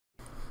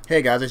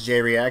Hey guys, it's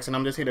Jay Reacts, and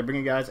I'm just here to bring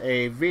you guys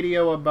a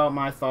video about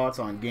my thoughts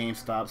on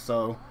GameStop.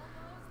 So,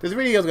 this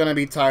video is going to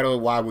be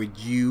titled, Why Would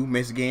You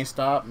Miss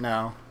GameStop?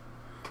 Now,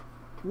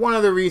 one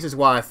of the reasons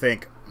why I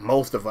think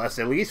most of us,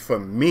 at least for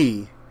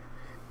me,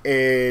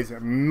 is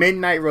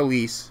midnight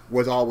release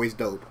was always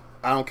dope.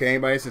 I don't care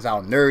anybody says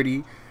how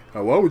nerdy.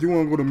 Why would you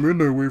want to go to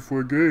midnight wait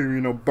for a game?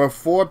 You know,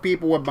 before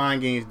people were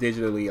buying games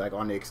digitally, like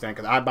on the extent,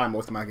 because I buy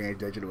most of my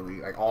games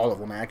digitally, like all of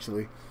them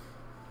actually.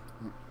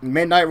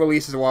 Midnight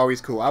releases were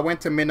always cool. I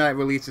went to midnight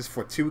releases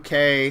for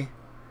 2K,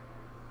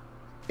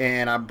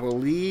 and I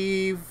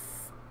believe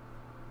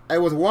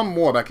it was one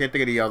more, but I can't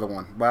think of the other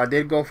one. But I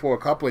did go for a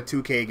couple of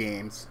 2K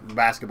games,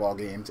 basketball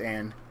games,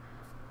 and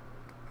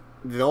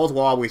those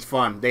were always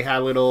fun. They had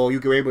you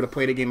were able to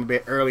play the game a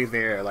bit early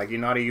there. Like, you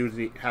know how to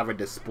usually have a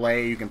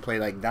display, you can play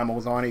like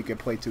demos on it, you can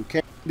play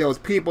 2K. There was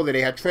people that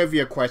they had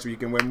trivia questions, you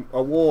can win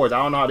awards.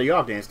 I don't know how the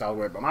y'all GameStop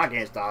work, but my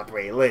GameStop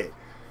pretty lit.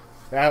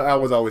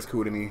 That was always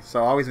cool to me,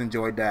 so I always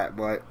enjoyed that.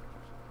 But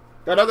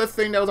that other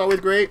thing that was always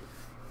great,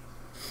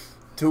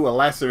 to a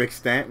lesser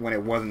extent, when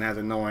it wasn't as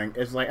annoying,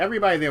 it's like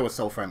everybody there was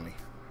so friendly,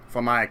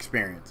 from my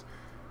experience.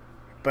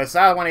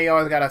 Besides when they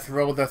always gotta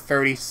throw the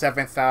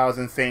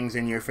 37,000 things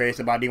in your face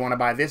about, do you want to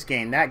buy this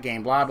game, that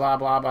game, blah, blah,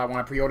 blah, blah, I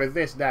want to pre-order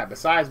this, that.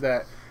 Besides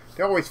that,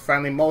 they're always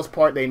friendly. Most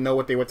part, they know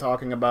what they were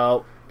talking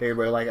about. They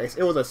were like,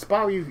 it was a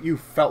spot where you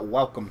felt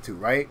welcome to,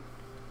 right?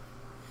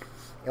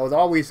 It was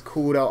always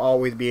cool to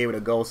always be able to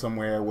go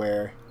somewhere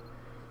where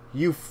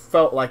you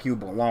felt like you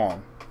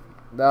belong.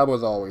 That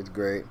was always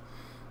great.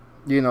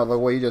 You know, the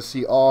way you just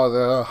see all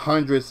the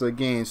hundreds of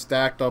games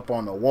stacked up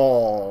on the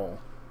wall.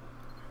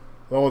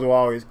 Those were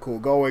always cool.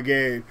 Go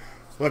again,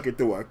 looking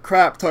through a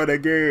crap ton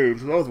of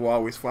games. Those were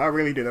always fun. I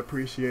really did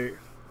appreciate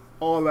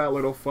all that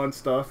little fun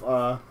stuff.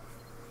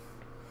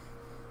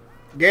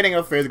 Getting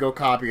a physical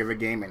copy of a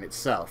game in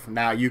itself.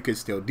 Now, you can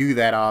still do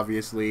that,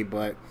 obviously,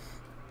 but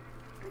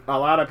a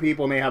lot of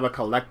people may have a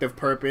collective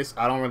purpose.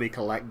 I don't really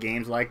collect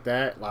games like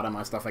that. A lot of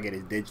my stuff I get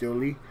is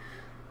digitally.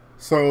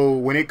 So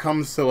when it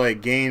comes to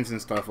like games and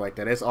stuff like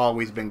that, it's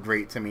always been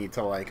great to me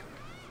to like.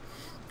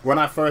 When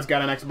I first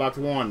got an Xbox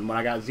One, when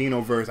I got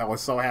Xenoverse, I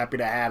was so happy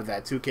to have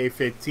that.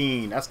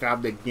 2K15. That's the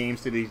big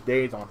games to these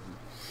days on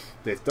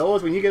this.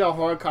 Those, when you get a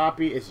hard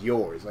copy, it's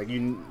yours. Like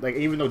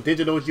even though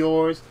digital's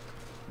yours,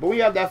 but when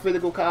you have that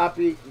physical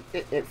copy,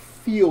 it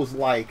feels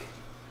like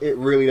it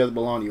really does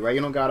belong to you, right?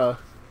 You don't gotta.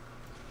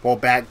 Well,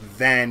 back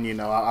then, you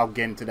know, I'll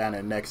get into that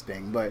in the next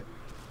thing, but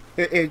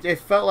it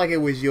felt like it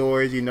was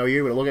yours. You know,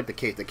 you're able to look at the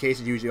case. The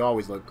cases usually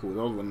always look cool.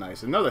 Those were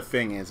nice. Another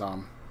thing is,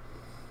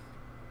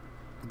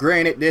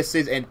 granted, this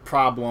is a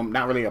problem,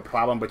 not really a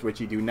problem, but what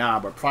you do now,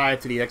 but prior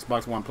to the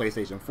Xbox One,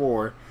 PlayStation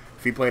 4,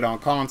 if you played on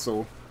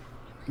console,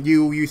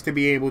 you used to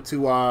be able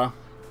to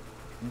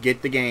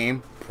get the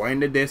game, put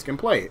in the disc, and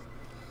play it.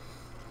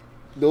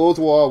 Those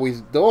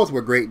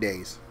were great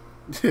days.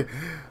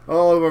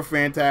 Oh, they were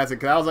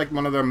fantastic. Cause that was like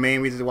one of the main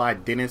reasons why I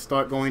didn't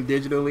start going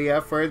digitally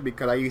at first,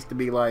 because I used to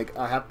be like,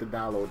 I have to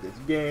download this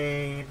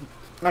game.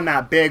 I'm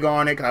not big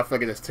on it because I feel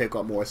like it just take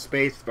up more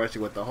space,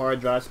 especially with the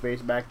hard drive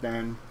space back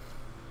then.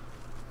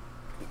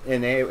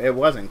 And it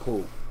wasn't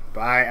cool.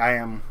 But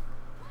I'm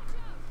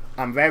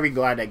very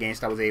glad that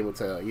GameStop was able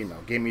to, you know,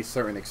 give me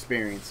certain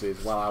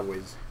experiences while I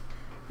was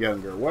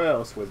younger. What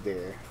else was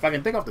there? If I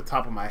can think off the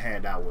top of my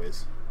head, that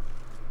was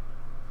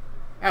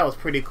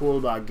pretty cool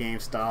about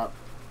GameStop.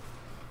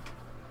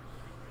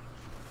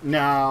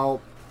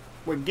 Now,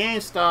 with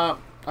GameStop,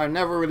 I've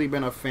never really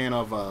been a fan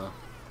of,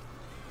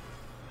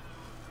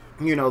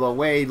 you know, the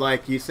way,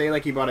 like, you say,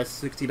 like, you bought a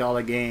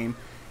 $60 game,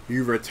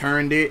 you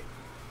returned it,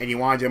 and you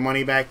wanted your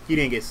money back, you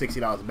didn't get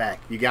 $60 back.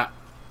 You got,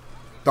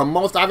 the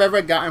most I've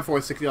ever gotten for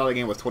a $60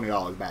 game was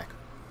 $20 back.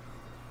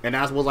 And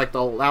that was, like,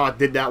 how I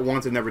did that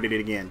once and never did it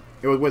again.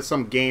 It was with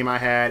some game I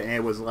had, and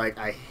it was, like,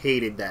 I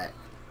hated that.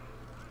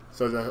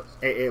 So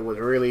it was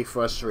really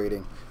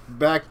frustrating.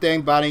 Back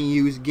then, buying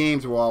used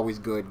games were always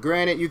good.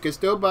 Granted, you can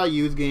still buy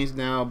used games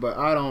now, but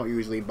I don't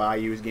usually buy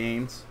used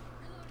games.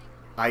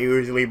 I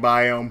usually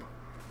buy them.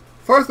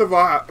 First of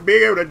all,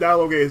 being able to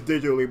download games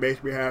digitally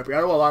makes me happy. I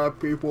know a lot of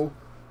people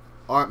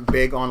aren't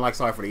big on, like,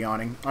 sorry for the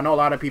yawning. I know a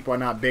lot of people are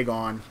not big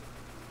on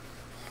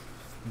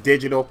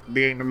digital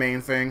being the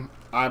main thing.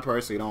 I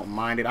personally don't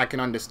mind it. I can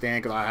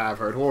understand because I have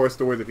heard horror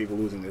stories of people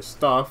losing their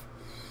stuff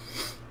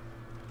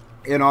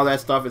and all that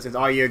stuff. It says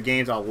all your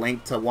games are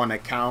linked to one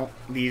account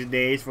these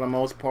days for the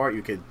most part.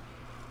 You could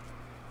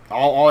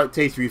all it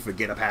takes for you to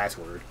forget a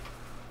password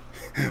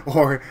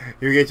or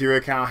you get your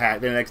account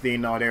hacked. The next thing you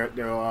know,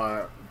 there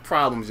are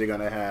problems you're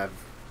gonna have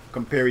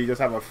compared to you just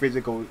have a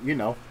physical, you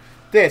know,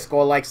 disc.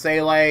 Or like,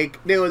 say,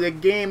 like there was a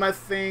game, I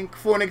think,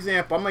 for an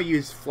example, I'm gonna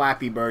use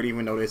Flappy Bird,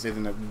 even though this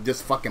isn't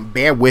just fucking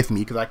bear with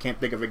me because I can't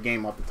think of a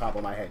game off the top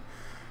of my head.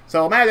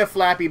 So imagine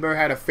Flappy Bird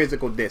had a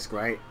physical disc,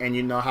 right? And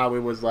you know how it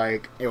was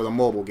like, it was a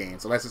mobile game.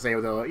 So let's just say it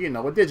was a, you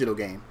know, a digital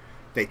game.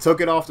 They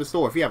took it off the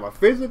store. If you have a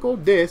physical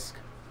disc,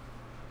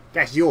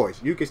 that's yours.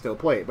 You can still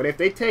play it. But if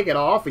they take it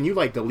off and you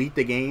like delete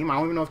the game, I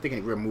don't even know if they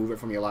can remove it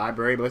from your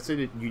library, but let's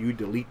say that you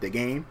delete the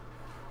game.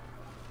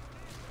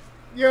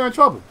 you're in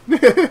trouble.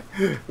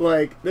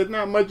 Like, there's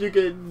not much you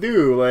can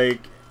do.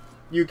 Like,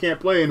 you can't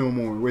play no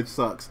more, which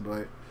sucks.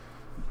 But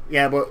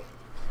yeah, but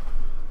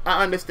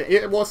I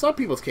understand. Well, some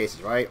people's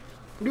cases, right?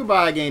 You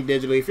buy a game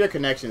digitally. If your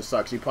connection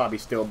sucks, you probably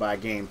still buy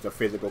games or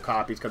physical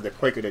copies because they're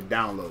quicker to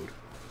download.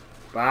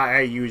 But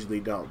I usually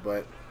don't.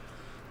 But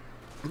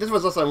this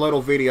was just a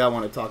little video I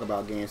want to talk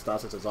about GameStop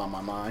since it's on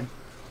my mind.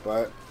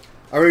 But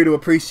I really do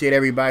appreciate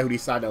everybody who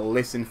decided to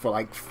listen for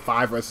like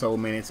 5 or so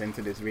minutes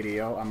into this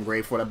video. I'm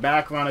grateful. The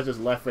background is just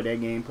left for that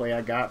gameplay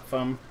I got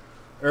from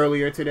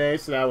earlier today.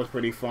 So that was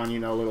pretty fun, you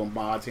know, little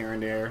mods here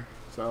and there.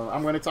 So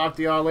I'm going to talk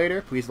to y'all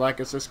later. Please like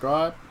and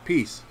subscribe.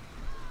 Peace.